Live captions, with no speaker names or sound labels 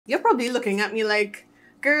You're probably looking at me like,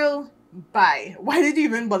 girl, buy. Why did you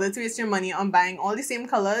even bother to waste your money on buying all the same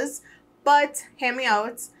colors? But hear me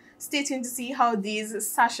out. Stay tuned to see how these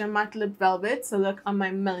Sacha matte lip velvets look on my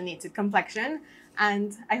melanated complexion.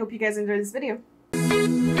 And I hope you guys enjoy this video.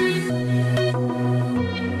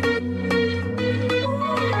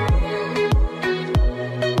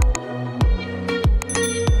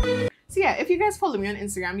 So yeah, if you guys follow me on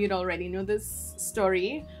Instagram, you'd already know this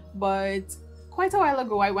story, but quite a while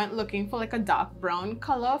ago I went looking for like a dark brown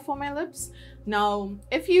color for my lips. Now,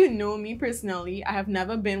 if you know me personally, I have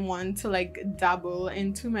never been one to like dabble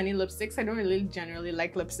in too many lipsticks. I don't really generally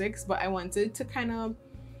like lipsticks, but I wanted to kind of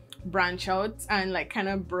branch out and like kind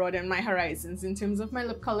of broaden my horizons in terms of my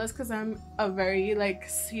lip colors, because I'm a very like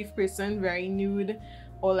safe person, very nude,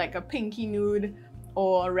 or like a pinky nude,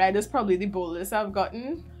 or red is probably the boldest I've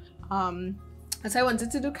gotten. So I wanted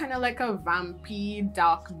to do kind of like a vampy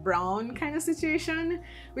dark brown kind of situation,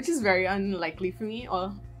 which is very unlikely for me,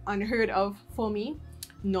 or unheard of for me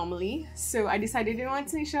normally. So I decided, you know what,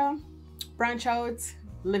 Nisha, branch out,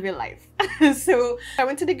 live your life. So I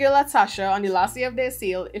went to the girl at Sacha on the last day of their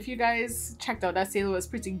sale. If you guys checked out that sale, it was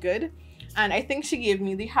pretty good. And I think she gave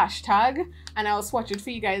me the hashtag, and I'll swatch it for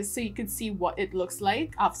you guys so you could see what it looks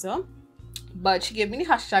like after. But she gave me the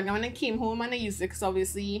hashtag, and when I came home and I used it, because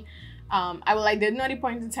obviously I did know at the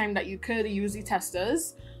point in time that you could use the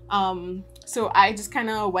testers. So I just kind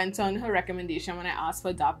of went on her recommendation when I asked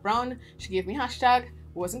for dark brown. She gave me hashtag.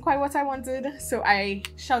 Wasn't quite what I wanted, so I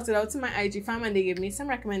shouted out to my IG fam and they gave me some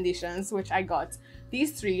recommendations, which I got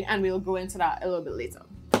these three, and we'll go into that a little bit later.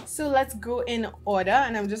 So let's go in order,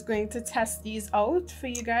 and I'm just going to test these out for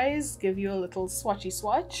you guys, give you a little swatchy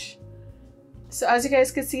swatch. So as you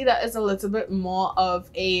guys can see, that is a little bit more of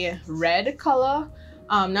a red color.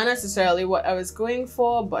 Not necessarily what I was going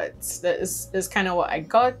for, but that is kind of what I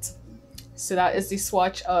got. So that is the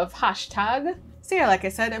swatch of hashtag. So yeah, like I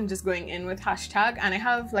said, I'm just going in with hashtag, and I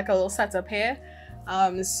have like a little setup here.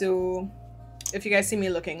 So if you guys see me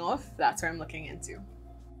looking off, that's where I'm looking into.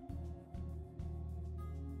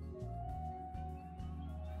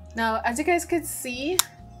 Now, as you guys could see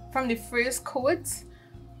from the first coat,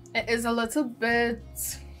 it is a little bit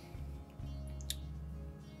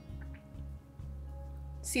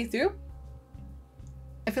see-through.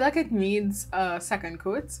 I feel like it needs a second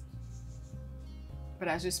coat, but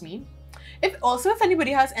that's just me. If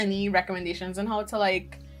anybody has any recommendations on how to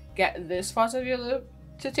like get this part of your lip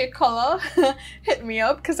to take color, hit me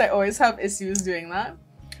up, because I always have issues doing that.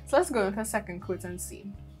 So let's go with a second coat and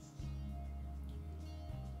see.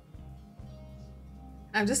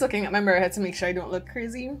 I'm just looking at my mirror here to make sure I don't look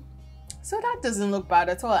crazy. So that doesn't look bad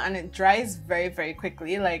at all, and it dries very, very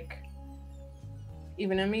quickly. Like,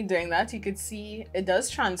 even in me doing that, you could see it does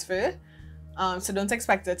transfer. So don't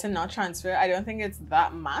expect it to not transfer. I don't think it's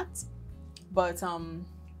that matte, but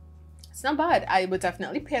it's not bad. I would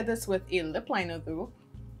definitely pair this with a lip liner though,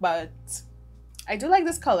 but I do like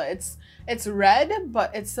this color. It's red,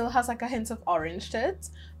 but it still has like a hint of orange to it,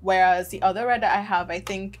 whereas the other red that I have, I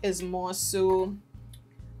think, is more so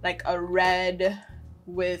like a red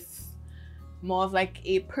with more of like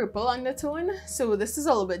a purple undertone. So this is a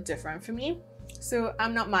little bit different for me, so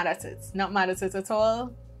I'm not mad at it, not mad at it at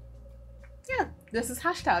all. Yeah, this is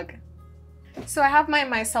hashtag. So I have my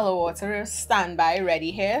micellar water standby ready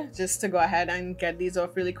here, just to go ahead and get these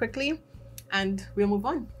off really quickly, and we'll move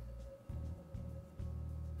on.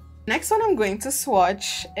 Next one I'm going to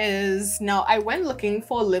swatch is, now I went looking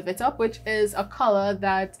for Live It Up, which is a color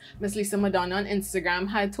that Miss Lisa Madonna on Instagram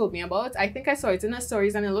had told me about. I think I saw it in her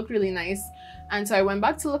stories and it looked really nice, and so I went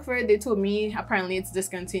back to look for it. They told me apparently it's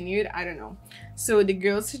discontinued, I don't know. So the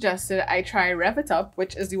girls suggested I try Rev It Up,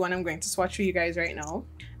 which is the one I'm going to swatch for you guys right now.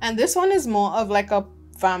 And this one is more of like a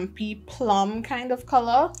vampy plum kind of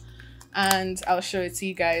color, and I'll show it to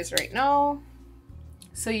you guys right now.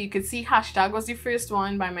 So you could see hashtag was the first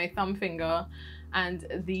one by my thumb finger, and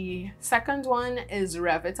the second one is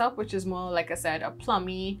Rev It Up, which is more, like I said, a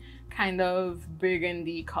plummy kind of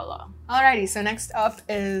burgundy color. Alrighty, so next up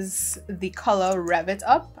is the color Rev It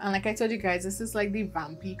Up, and like I told you guys, this is like the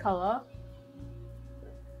vampy color.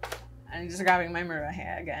 I'm just grabbing my mirror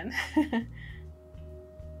here again.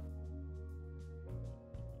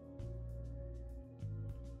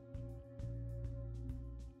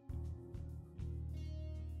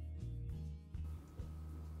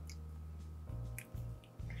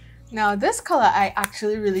 Now this color I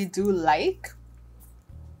actually really do like,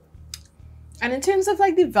 and in terms of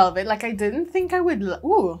like the velvet, like I didn't think I would.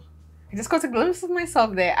 Ooh, I just got a glimpse of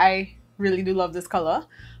myself there. I really do love this color.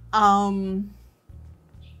 I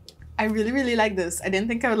really like this. I didn't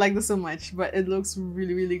think I would like this so much, but it looks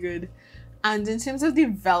really, really good. And in terms of the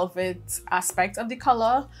velvet aspect of the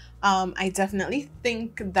color, I definitely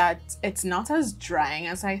think that it's not as drying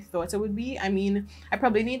as I thought it would be. I mean, I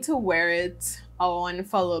probably need to wear it on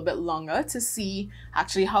for a little bit longer to see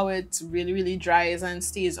actually how it really dries and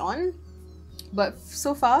stays on. But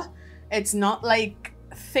so far, it's not like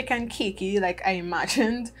thick and cakey like I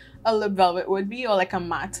imagined a lip velvet would be, or like a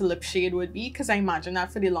matte lip shade would be, because I imagined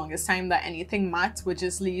that for the longest time that anything matte would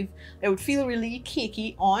just leave, it would feel really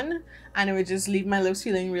cakey on and it would just leave my lips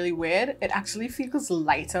feeling really weird. It actually feels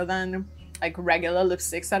lighter than like regular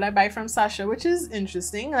lipsticks that I buy from Sacha, which is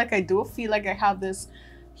interesting. Like, I do feel like I have this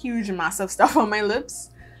huge mass of stuff on my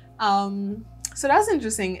lips. So that's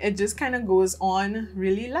interesting. It just kind of goes on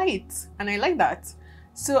really light and I like that.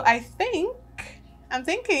 So I'm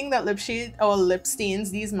thinking that lip shade or lip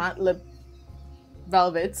stains, these matte lip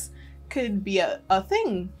velvets, could be a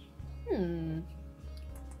thing.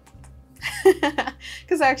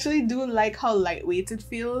 Because I actually do like how lightweight it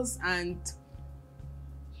feels, and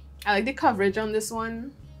I like the coverage on this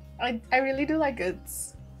one. I really do like it.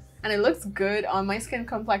 And it looks good on my skin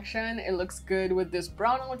complexion. It looks good with this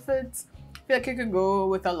brown outfit. I feel like it could go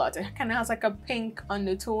with a lot. It kind of has like a pink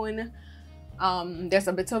undertone. There's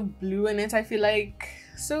a bit of blue in it, I feel like.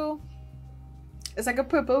 So it's like a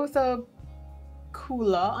purple with a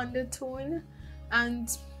cooler undertone, and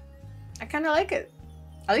I kind of like it.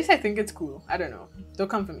 At least I think it's cool. I don't know. Don't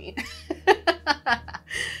come for me.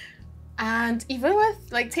 And even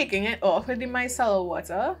with like taking it off with the micellar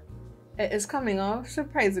water, it is coming off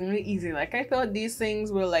surprisingly easy. Like, I thought these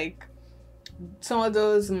things were like some of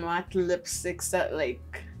those matte lipsticks that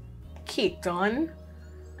like caked on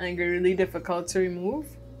and are really difficult to remove.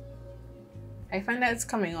 I find that it's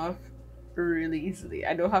coming off really easily.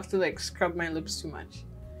 I don't have to like scrub my lips too much,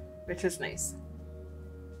 which is nice.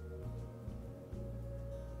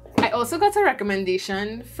 I also got a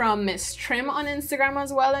recommendation from Miss Trim on Instagram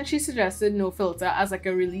as well, and she suggested No Filter as like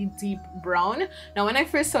a really deep brown. Now, when I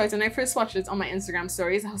first saw it and I first watched it on my Instagram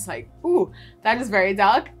stories, I was like, ooh, that is very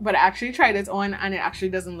dark, but I actually tried it on and it actually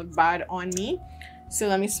doesn't look bad on me. So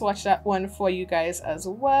let me swatch that one for you guys as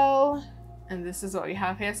well. And this is what we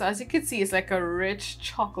have here. So as you can see, it's like a rich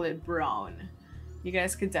chocolate brown. You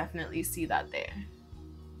guys could definitely see that there.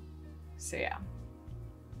 So yeah.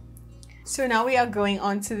 So now we are going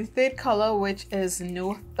on to the third color, which is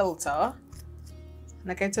No Filter.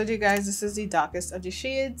 Like I told you guys, this is the darkest of the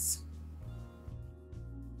shades.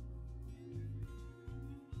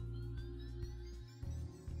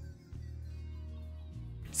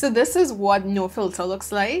 So this is what No Filter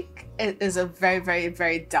looks like. It is a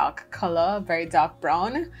very dark color, very dark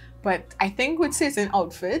brown. But I think with certain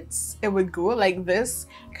outfits, it would go like this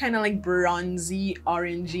kind of like bronzy,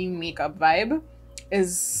 orangey makeup vibe.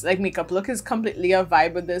 Is like makeup look is completely a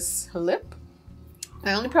vibe with this lip.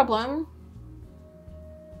 The only problem,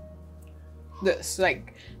 this,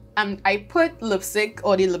 like, I put lipstick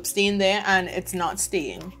or the lip stain there and it's not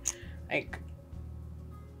staying. Like,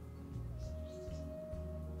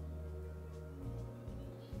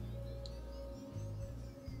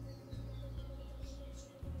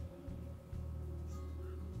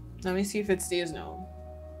 let me see if it stays now.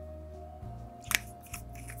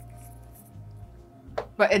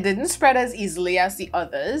 But it didn't spread as easily as the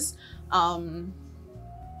others.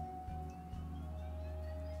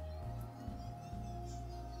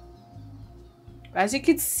 As you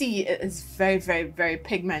can see, it is very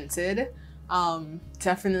pigmented.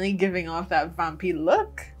 Definitely giving off that vampy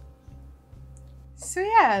look. So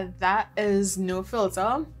yeah, that is No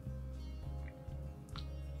Filter.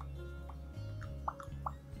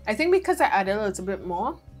 I think because I added a little bit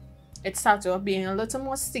more, it started off being a little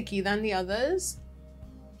more sticky than the others.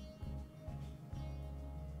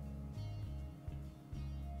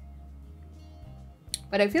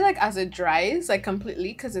 But I feel like as it dries, like completely,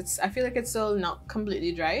 because I feel like it's still not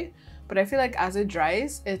completely dry, but I feel like as it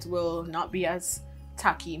dries, it will not be as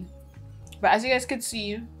tacky. But as you guys could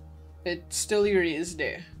see, it still erased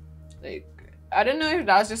there. Like, I don't know if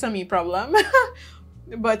that's just a me problem,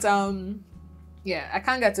 but yeah, I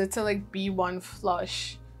can't get it to like be one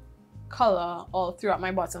flush color all throughout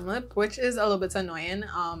my bottom lip, which is a little bit annoying.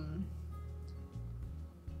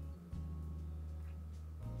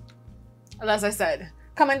 As I said,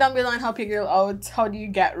 comment down below and help your girl out. How do you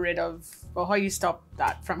get rid of, or how you stop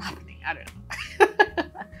that from happening? I don't know.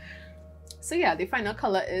 So yeah, the final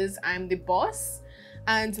color is I'm the Boss.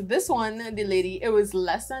 And this one, the lady, it was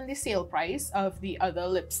less than the sale price of the other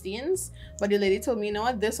lip stains. But the lady told me, you know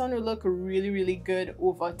what, this one would look really good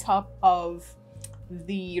over top of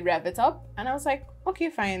the Rev It Up. And I was like, okay,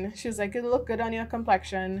 fine. She was like, it'll look good on your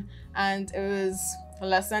complexion. And it was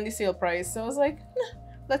less than the sale price. So I was like,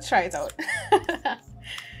 nah, let's try it out.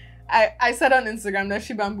 I said on Instagram that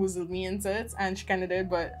she bamboozled me into it, and she kind of did,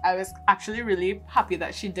 but I was actually really happy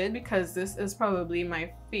that she did, because this is probably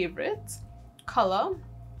my favorite color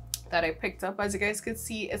that I picked up. As you guys could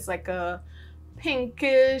see, it's like a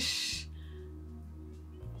pinkish,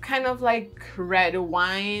 kind of like red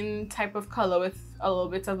wine type of color with a little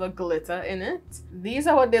bit of a glitter in it. These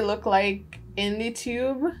are what they look like in the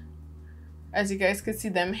tube, as you guys could see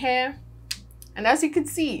them here. And as you can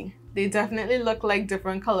see, they definitely look like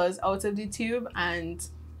different colors out of the tube, and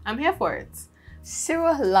I'm here for it. So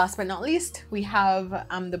last but not least, we have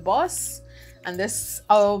the Boss, and this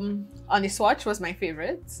on the swatch was my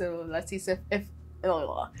favorite. So let's see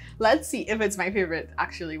if it's my favorite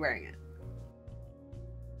actually wearing it.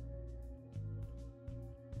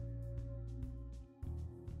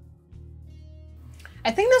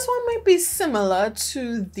 I think this one might be similar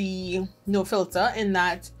to the No Filter in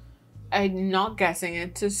that I'm not getting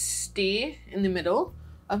it to stay in the middle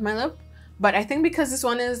of my lip, but I think because this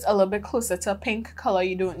one is a little bit closer to a pink color,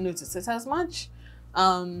 you don't notice it as much.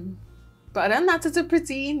 But other than that, it's a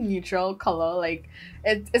pretty neutral color. Like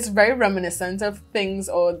it's very reminiscent of things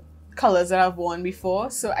or colors that I've worn before,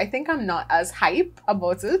 so I think I'm not as hype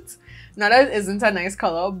about it. Not that it isn't a nice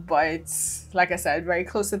color, but like I said, very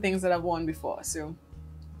close to things that I've worn before, so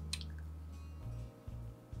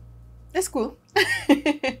it's cool.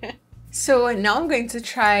 So now I'm going to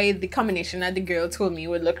try the combination that the girl told me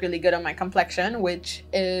would look really good on my complexion, which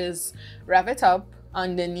is Rev It Up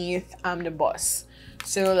underneath the Boss.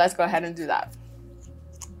 So let's go ahead and do that.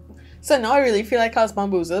 So now I really feel like I was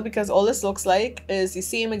bamboozled, because all this looks like is the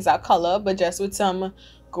same exact color, but just with some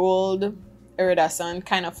gold iridescent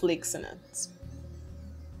kind of flakes in it.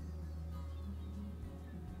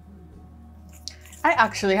 I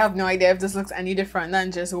actually have no idea if this looks any different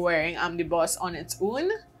than just wearing the Boss on its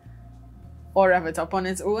own, or Rev It Up on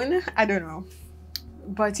its own. I don't know,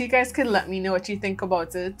 but you guys could let me know what you think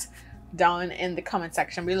about it down in the comment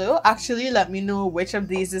section below. Actually, let me know which of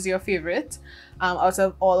these is your favorite out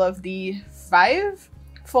of all of the 5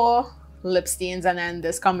 for lip stains and then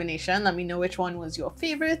this combination. Let me know which one was your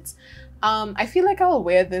favorite. I feel like I'll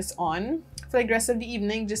wear this on for like the rest of the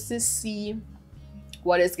evening just to see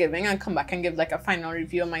what it's giving, and come back and give like a final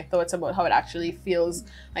review of my thoughts about how it actually feels,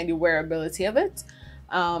 like the wearability of it.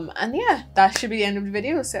 And yeah, that should be the end of the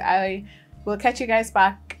video, so I will catch you guys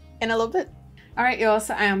back in a little bit. Alright y'all,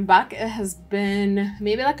 so I am back. It has been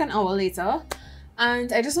maybe like an hour later,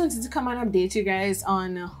 and I just wanted to come and update you guys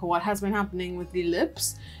on what has been happening with the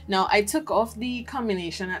lips. Now, I took off the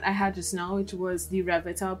combination that I had just now, which was the Rev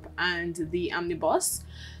It Up and the Boss.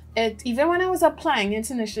 Even when I was applying it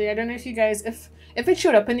initially, I don't know if you guys, if it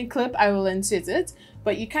showed up in the clip, I will insert it,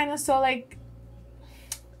 but you kind of saw like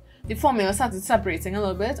the formula started separating a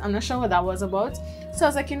little bit. I'm not sure what that was about, so I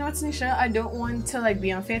was like, you know what, Nisha, I don't want to like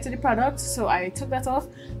be unfair to the product, so I took that off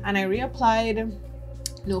and I reapplied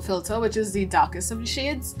No Filter, which is the darkest of the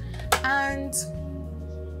shades, and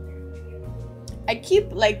I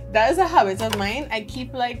keep like, that is a habit of mine, I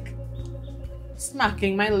keep like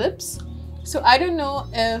smacking my lips. So I don't know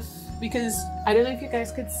if, because I don't know if you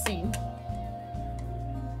guys could see,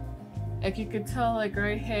 like you could tell like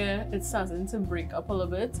right here it's starting to break up a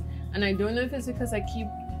little bit, and I don't know if it's because I keep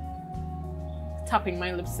tapping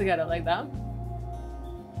my lips together like that,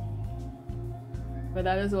 but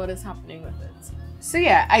that is what is happening with it. So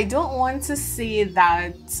yeah, I don't want to say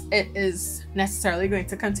that it is necessarily going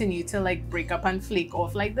to continue to like break up and flake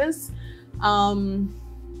off like this.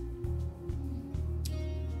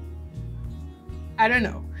 I don't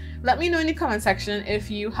know. Let me know in the comment section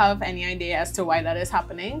if you have any idea as to why that is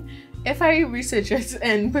happening. If I research it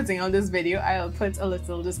and putting out this video, I'll put a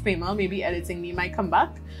little disclaimer. Maybe editing me might come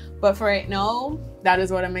back, but for right now, that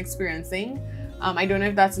is what I'm experiencing. I don't know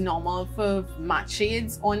if that's normal for matte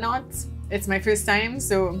shades or not. It's my first time,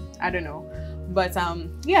 so I don't know. But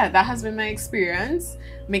yeah, that has been my experience.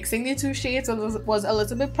 Mixing the 2 shades was a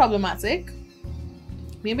little bit problematic.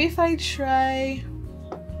 Maybe if I try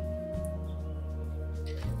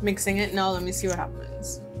mixing it now, let me see what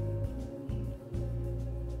happens.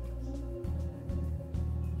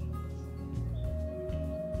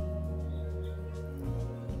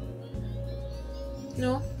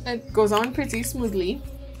 No, it goes on pretty smoothly,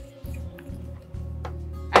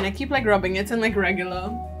 and I keep like rubbing it in like regular.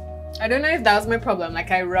 I don't know if that was my problem, like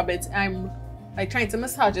I rub it, I'm like trying to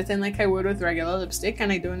massage it in like I would with regular lipstick,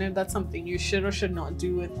 and I don't know if that's something you should or should not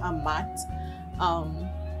do with a matte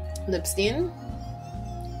lip stain.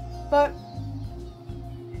 But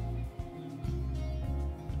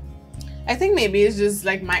I think maybe it's just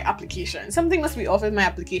like my application. Something must be off with my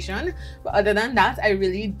application. But other than that, I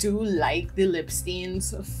really do like the lip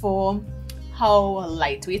stains for how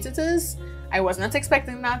lightweight it is. I was not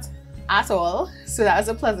expecting that at all. So that was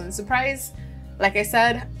a pleasant surprise. Like I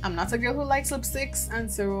said, I'm not a girl who likes lipsticks, and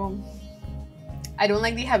so I don't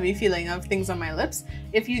like the heavy feeling of things on my lips.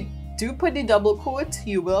 If you do put the double coat,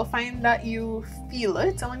 you will find that you feel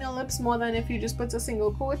it on your lips more than if you just put a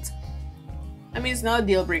single coat. I mean, it's not a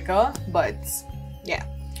deal breaker, but yeah.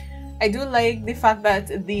 I do like the fact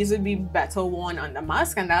that these would be better worn on the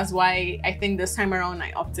mask, and that's why I think this time around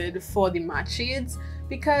I opted for the matte shades,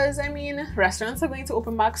 because I mean, restaurants are going to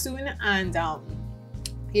open back soon, and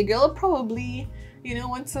your girl probably, you know,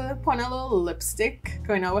 wants to put on a little lipstick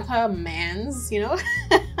going out with her mans, you know.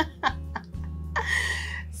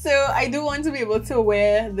 So I do want to be able to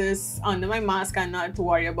wear this under my mask and not to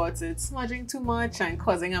worry about it smudging too much and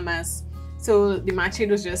causing a mess. So the matte shade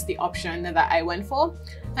was just the option that I went for,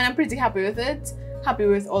 and I'm pretty happy with it. Happy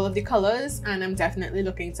with all of the colors, and I'm definitely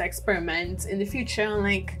looking to experiment in the future and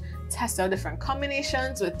like test out different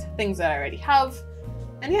combinations with things that I already have.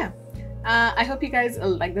 And yeah, I hope you guys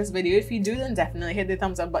like this video. If you do, then definitely hit the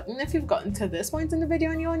thumbs up button. If you've gotten to this point in the video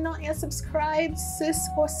and you're not yet subscribed, sis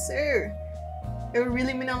or sir, it would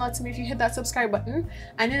really mean a lot to me if you hit that subscribe button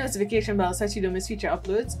and the notification bell so that you don't miss future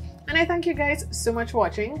uploads. And I thank you guys so much for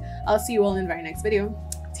watching. I'll see you all in the very next video.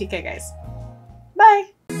 Take care, guys. Bye!